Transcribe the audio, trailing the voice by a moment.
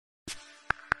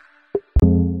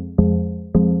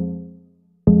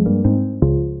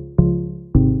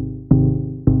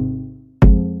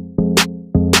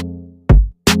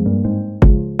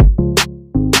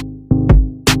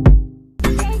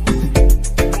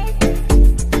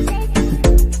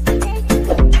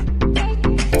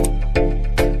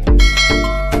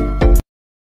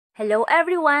Hello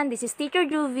everyone, this is Teacher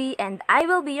Juvie and I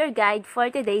will be your guide for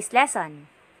today's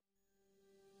lesson.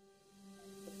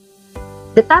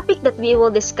 The topic that we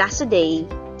will discuss today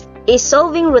is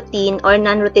solving routine or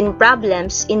non-routine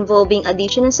problems involving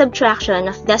addition and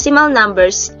subtraction of decimal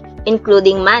numbers,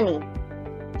 including money.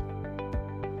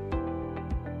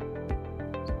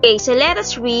 Okay, so let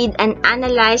us read and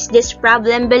analyze this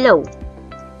problem below.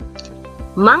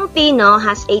 Mang Pino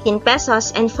has 18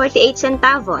 pesos and 48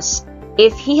 centavos.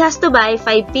 If he has to buy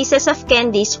 5 pieces of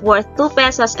candies worth 2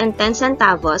 pesos and 10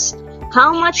 centavos,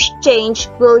 how much change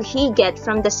will he get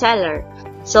from the seller?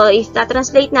 So, if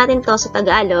ta-translate natin to sa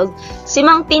Tagalog, si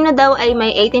Mang Pino daw ay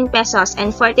may 18 pesos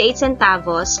and 48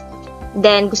 centavos.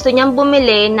 Then, gusto niyang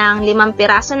bumili ng 5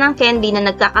 piraso ng candy na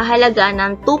nagkakahalaga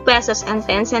ng 2 pesos and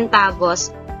 10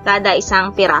 centavos kada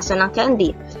isang piraso ng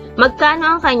candy.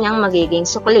 Magkano ang kanyang magiging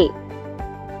sukli?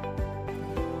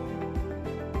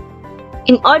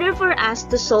 In order for us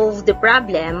to solve the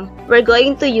problem, we're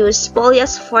going to use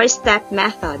Polya's 4-step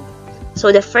method.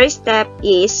 So the first step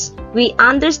is we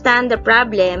understand the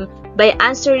problem by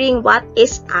answering what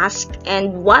is asked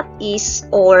and what is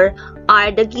or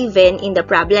are the given in the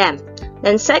problem.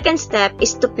 Then second step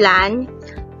is to plan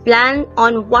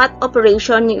on what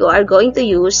operation you are going to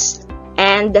use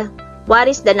and what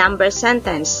is the number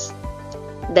sentence.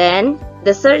 Then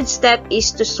the third step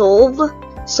is to solve.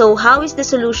 So how is the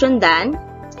solution done?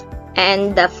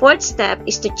 And the fourth step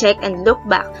is to check and look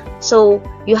back. So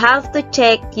you have to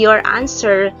check your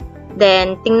answer,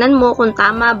 then tingnan mo kung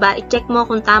tama ba, i-check mo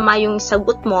kung tama yung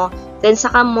sagot mo, then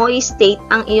saka mo i-state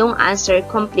ang iyong answer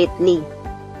completely.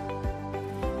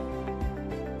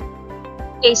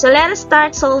 Okay, so let us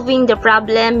start solving the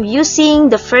problem using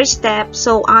the first step,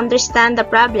 so understand the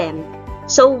problem.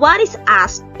 So what is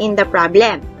asked in the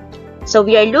problem? So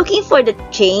we are looking for the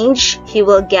change he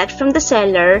will get from the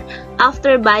seller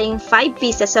after buying 5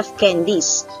 pieces of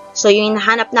candies. So yung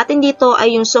hinahanap natin dito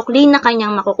ay yung sukli na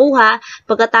kanyang makukuha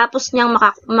pagkatapos niyang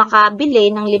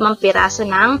makabili ng 5 piraso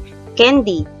ng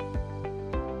candy.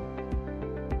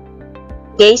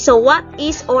 Okay, so what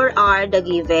is or are the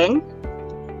given?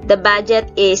 The budget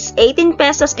is 18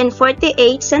 pesos and 48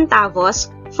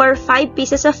 centavos for 5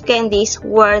 pieces of candies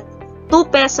worth 2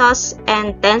 pesos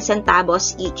and 10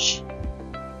 centavos each.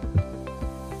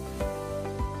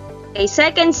 Okay,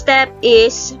 second step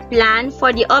is plan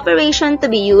for the operation to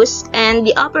be used, and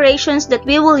the operations that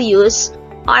we will use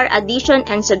are addition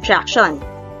and subtraction.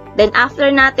 Then after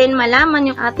natin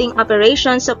malaman yung ating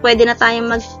operation, so pwede na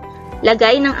tayong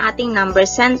maglagay ng ating number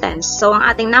sentence. So ang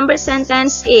ating number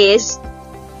sentence is,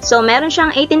 so meron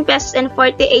siyang 18 pesos and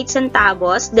 48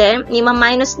 centavos, then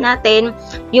i-minus natin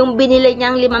yung binili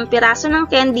niyang 5 piraso ng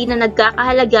candy na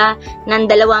nagkakahalaga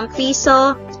ng 2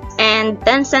 piso and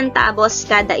 10 centavos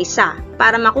kada isa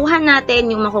para makuha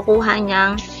natin yung makukuha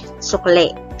niyang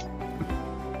sukli.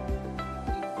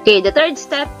 Okay, the third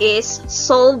step is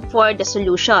solve for the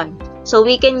solution. So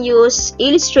we can use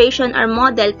illustration or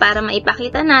model para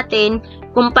maipakita natin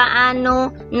kung paano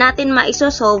natin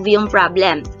maisosolve yung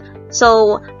problem.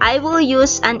 So I will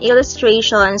use an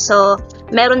illustration. So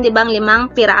meron 'di bang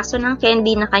 5 piraso ng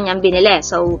candy na kanyang binili.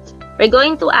 So we're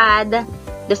going to add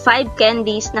the 5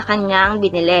 candies na kanyang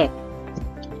binili.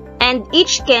 And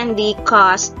each candy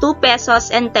costs 2 pesos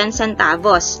and 10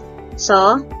 centavos.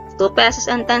 So, 2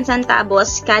 pesos and 10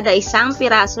 centavos kada isang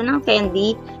piraso ng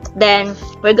candy. Then,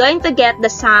 we're going to get the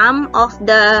sum of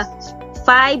the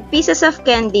 5 pieces of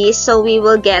candy. So, we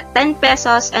will get 10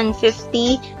 pesos and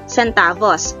 50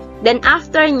 centavos. Then,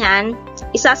 after nyan,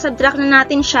 isasubtract na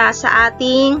natin siya sa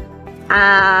ating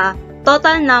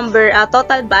total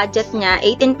budget niya,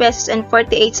 18 pesos and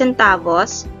 48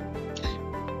 centavos.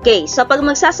 Okay, so pag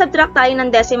magsasubtract tayo ng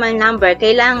decimal number,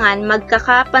 kailangan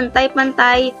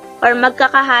magkakapantay-pantay or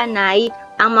magkakahanay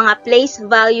ang mga place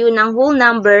value ng whole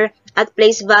number at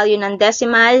place value ng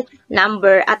decimal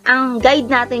number, at ang guide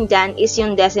natin dyan is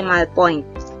yung decimal point.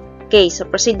 Okay, so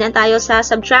proceed na tayo sa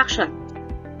subtraction.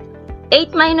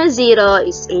 8 minus 0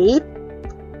 is 8.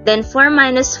 Then 4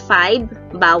 minus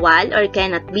 5, bawal or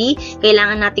cannot be.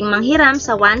 Kailangan nating manghiram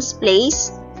sa ones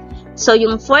place. So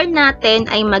yung 4 natin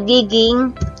ay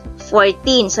magiging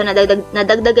 14. So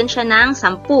nadagdagan siya ng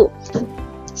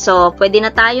 10. So pwede na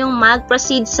tayong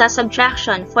mag-proceed sa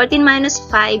subtraction. 14 minus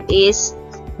 5 is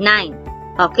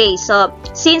 9. Okay, so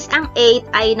since ang 8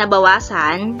 ay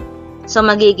nabawasan, so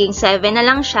magiging 7 na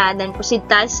lang siya. Then proceed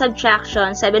tayo sa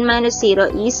subtraction. 7 minus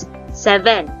 0 is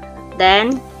 7.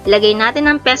 Then ilagay natin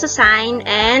ang peso sign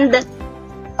and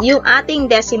yung ating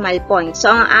decimal point.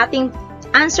 So ang ating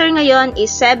answer ngayon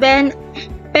is 7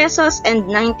 pesos and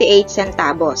 98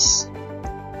 centavos.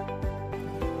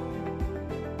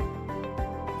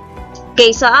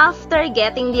 Okay, so after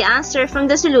getting the answer from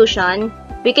the solution,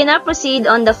 we can now proceed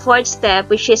on the fourth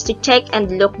step, which is to check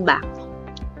and look back.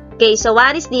 Okay, so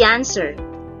what is the answer?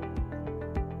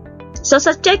 So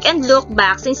sa check and look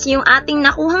back, since yung ating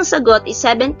nakuhang sagot is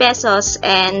 7 pesos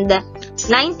and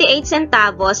 98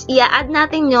 centavos, i-add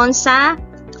natin yon sa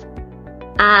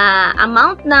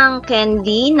amount ng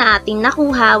candy na ating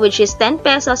nakuha, which is 10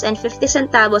 pesos and 50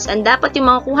 centavos, and dapat yung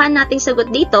makukuha nating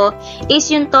sagot dito is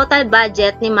yung total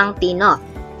budget ni Mang Tino.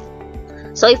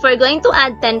 So if we're going to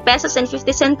add 10 pesos and 50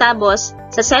 centavos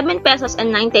sa 7 pesos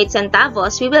and 98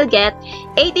 centavos, we will get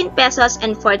 18 pesos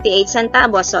and 48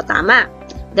 centavos. So tama.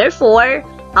 Therefore,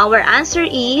 our answer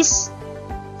is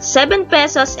 7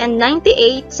 pesos and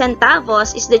 98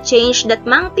 centavos is the change that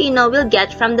Mang Tino will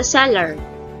get from the seller.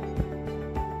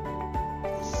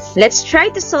 Let's try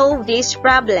to solve this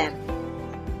problem.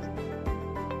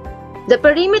 The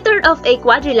perimeter of a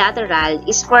quadrilateral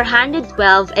is 412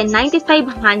 and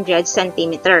 9500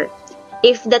 centimeter.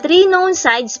 If the three known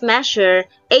sides measure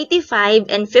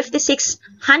 85 and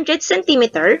 5600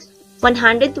 centimeter,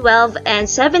 112 and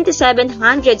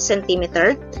 7700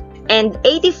 centimeter, and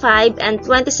 85 and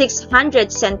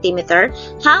 2600 centimeter,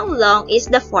 how long is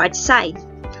the fourth side?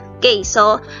 Okay,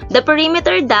 so the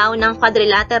perimeter daw ng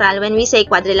quadrilateral, when we say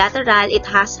quadrilateral, it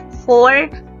has 4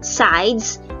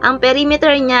 sides. Ang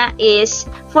perimeter niya is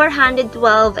 412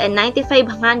 and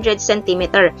 9500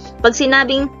 centimeter. Pag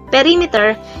sinabing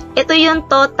perimeter, ito yung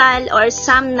total or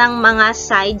sum ng mga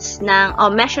sides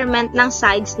o measurement ng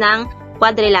sides ng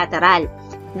quadrilateral.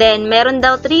 Then, meron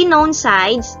daw 3 known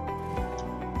sides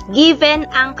given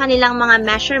ang kanilang mga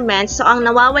measurements. So, ang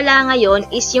nawawala ngayon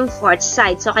is yung fourth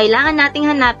side. So, kailangan nating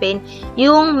hanapin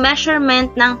yung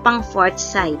measurement ng pang fourth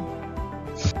side.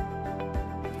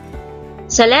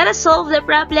 So, let us solve the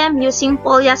problem using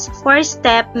Polya's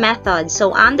 4-step method.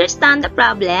 So, understand the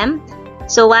problem.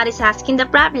 So, what is asking the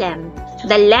problem?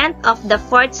 The length of the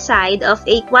fourth side of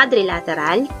a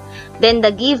quadrilateral. Then,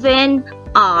 the given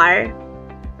are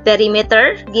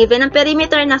perimeter, given ang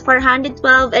perimeter na 412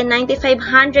 and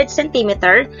 9500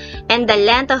 centimeter, and the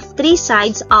length of 3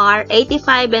 sides are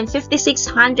 85 and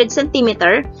 5600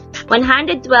 centimeter,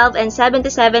 112 and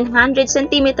 7700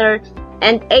 centimeter,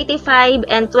 and 85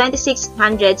 and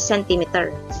 2600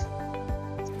 centimeter.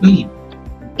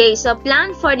 Okay, so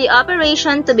plan for the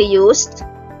operation to be used.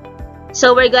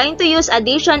 So we're going to use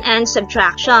addition and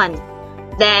subtraction.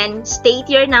 Then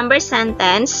state your number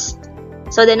sentence.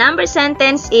 So, the number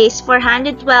sentence is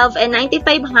 412 and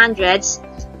 95 hundredths.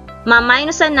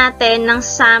 Ma-minusan natin ng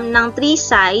sum ng 3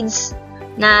 sides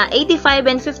na 85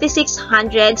 and 56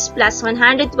 hundredths plus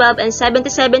 112 and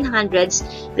 77 hundredths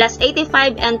plus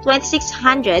 85 and 26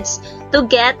 hundredths to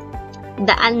get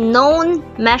the unknown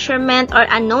measurement or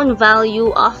unknown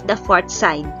value of the fourth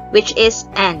side, which is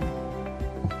n.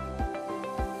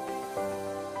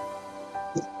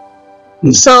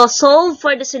 So, solve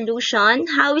for the solution.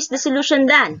 How is the solution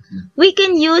done? We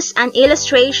can use an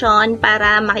illustration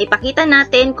para makipakita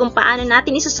natin kung paano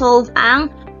natin isa-solve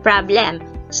ang problem.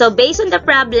 So, based on the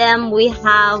problem, we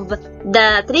have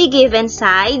the 3 given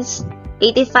sides,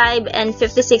 85 and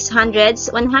 56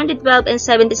 hundredths, 112 and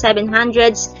 77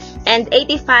 hundredths, and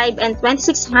 85 and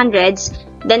 26 hundredths.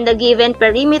 Then, the given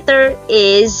perimeter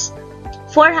is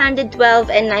 412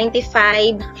 and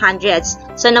 95 hundredths.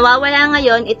 So, nawawala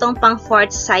ngayon itong pang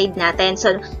fourth side natin.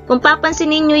 So, kung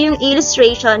papansinin nyo yung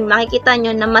illustration, makikita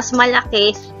nyo na mas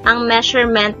malaki ang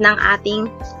measurement ng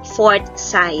ating fourth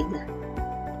side.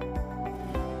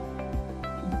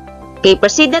 Okay,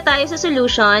 proceed na tayo sa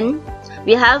solution.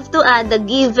 We have to add the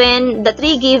 3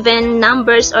 given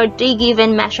numbers or 3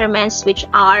 given measurements, which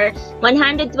are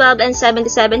 112 and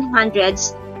 77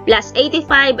 hundredths plus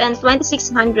 85 and 26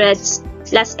 hundredths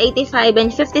plus 85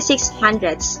 and 56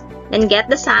 hundredths. Then get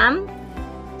the sum.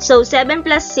 So, 7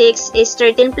 plus 6 is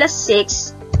 13 plus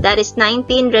 6. That is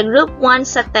 19. Regroup 1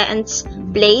 sa tenths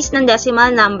place ng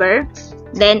decimal number.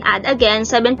 Then add again.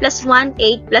 7 plus 1,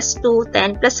 8 plus 2,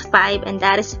 10 plus 5, and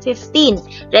that is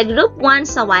 15. Regroup 1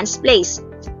 sa ones place.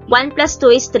 1 plus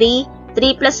 2 is 3.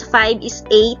 3 plus 5 is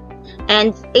 8.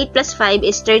 And 8 plus 5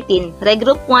 is 13.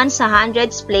 Regroup 1 sa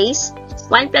hundreds place.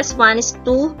 1 plus 1 is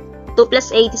 2. 2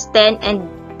 plus 8 is 10, and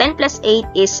 10 plus 8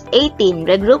 is 18.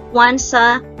 Regroup 1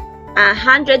 sa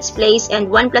hundreds place,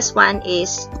 and 1 plus 1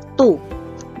 is 2.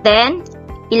 Then,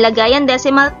 ilagay ang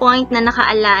decimal point na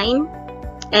naka-align.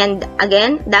 And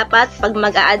again, dapat pag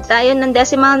mag-a-add tayo ng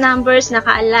decimal numbers,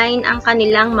 naka-align ang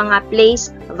kanilang mga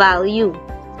place value.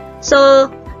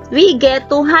 So, we get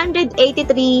 283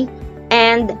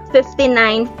 and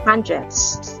 59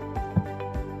 hundredths.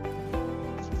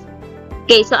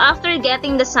 Okay, so after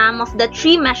getting the sum of the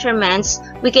three measurements,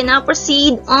 we can now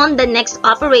proceed on the next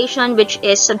operation, which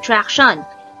is subtraction.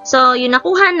 So, yung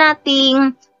nakuha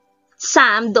nating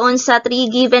sum doon sa three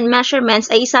given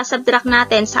measurements ay isasubtract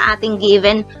natin sa ating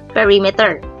given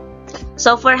perimeter.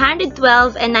 So, for 112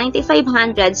 and 95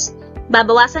 hundredths,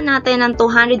 babawasan natin ng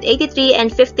 283 and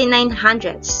 59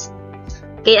 hundredths.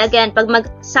 Okay, again, pag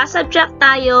magsasubtract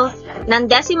tayo ng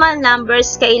decimal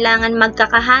numbers, kailangan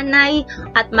magkakahanay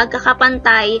at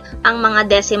magkakapantay ang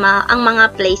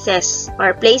mga places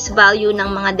or place value ng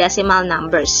mga decimal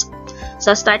numbers.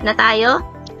 So, start na tayo.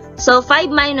 So, 5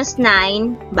 minus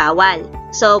 9, bawal.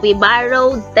 So, we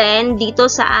borrowed 10 dito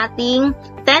sa ating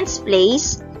tens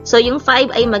place. So, yung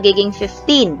 5 ay magiging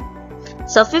 15.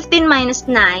 So, 15 minus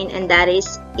 9, and that is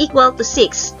equal to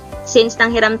 6. Since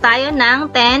nanghiram tayo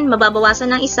ng 10,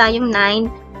 mababawasan ng isa yung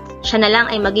 9, siya na lang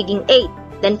ay magiging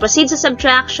 8. Then, proceed sa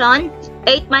subtraction.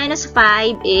 8 minus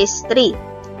 5 is 3.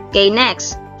 Okay,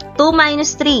 next. 2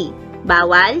 minus 3,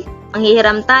 bawal.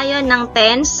 Manghihiram tayo ng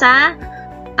 10 sa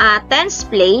tens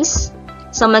place.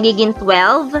 So, magiging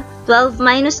 12. 12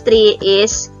 minus 3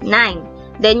 is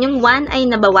 9. Then, yung 1 ay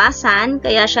nabawasan,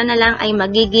 kaya siya na lang ay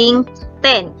magiging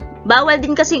 10. Bawal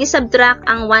din kasing isubtract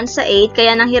ang 1 sa 8,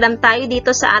 kaya nanghiram tayo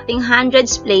dito sa ating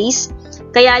hundreds place.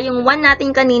 Kaya yung 1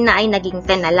 natin kanina ay naging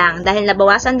 10 na lang. Dahil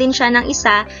nabawasan din siya ng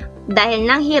isa, dahil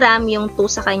nanghiram yung 2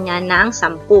 sa kanya ng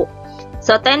 10.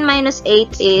 So, 10 minus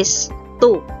 8 is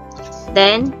 2.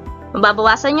 Then,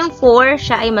 mababawasan yung 4,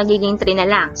 siya ay magiging 3 na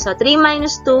lang. So, 3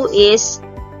 minus 2 is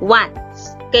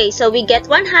 1. Okay, so we get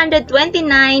 129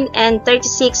 and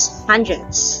 36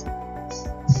 hundredths.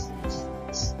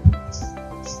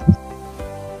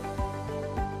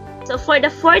 So, for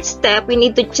the fourth step, we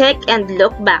need to check and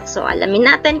look back. So, alamin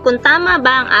natin kung tama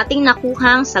ba ang ating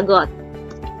nakuhang sagot.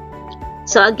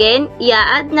 So, again,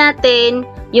 i-add natin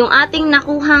yung ating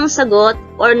nakuhang sagot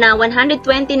or na 129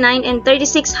 and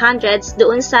 36 hundredths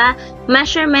doon sa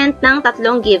measurement ng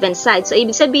tatlong given sides. So,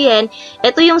 ibig sabihin,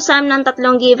 ito yung sum ng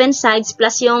tatlong given sides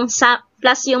plus yung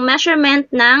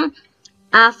measurement ng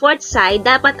fourth side,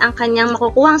 dapat ang kanyang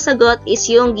makukuhang sagot is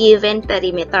yung given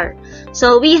perimeter.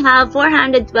 So, we have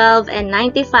 412 and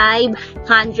 95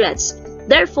 hundredths.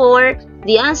 Therefore,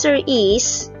 the answer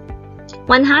is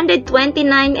 129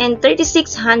 and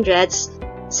 36 hundredths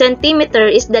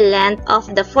centimeter is the length of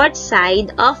the fourth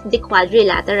side of the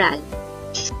quadrilateral.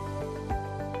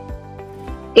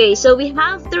 Okay, so we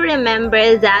have to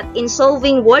remember that in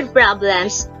solving word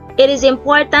problems, it is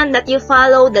important that you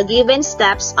follow the given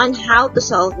steps on how to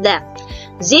solve them.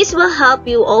 This will help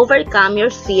you overcome your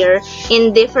fear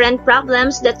in different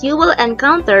problems that you will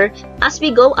encounter as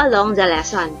we go along the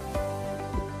lesson.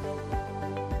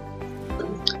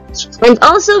 And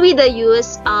also with the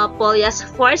use of Polya's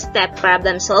 4-step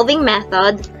problem-solving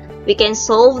method, we can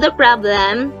solve the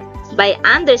problem by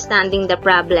understanding the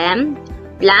problem,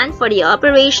 plan for the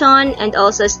operation, and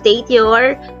also state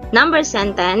your number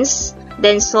sentence,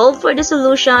 then solve for the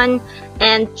solution,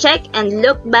 and check and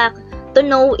look back to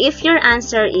know if your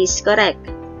answer is correct.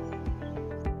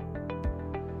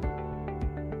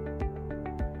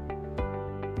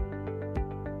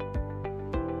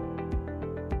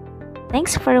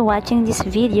 Thanks for watching this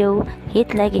video.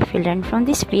 Hit like if you learned from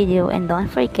this video and don't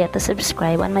forget to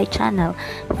subscribe on my channel.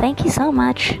 Thank you so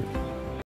much.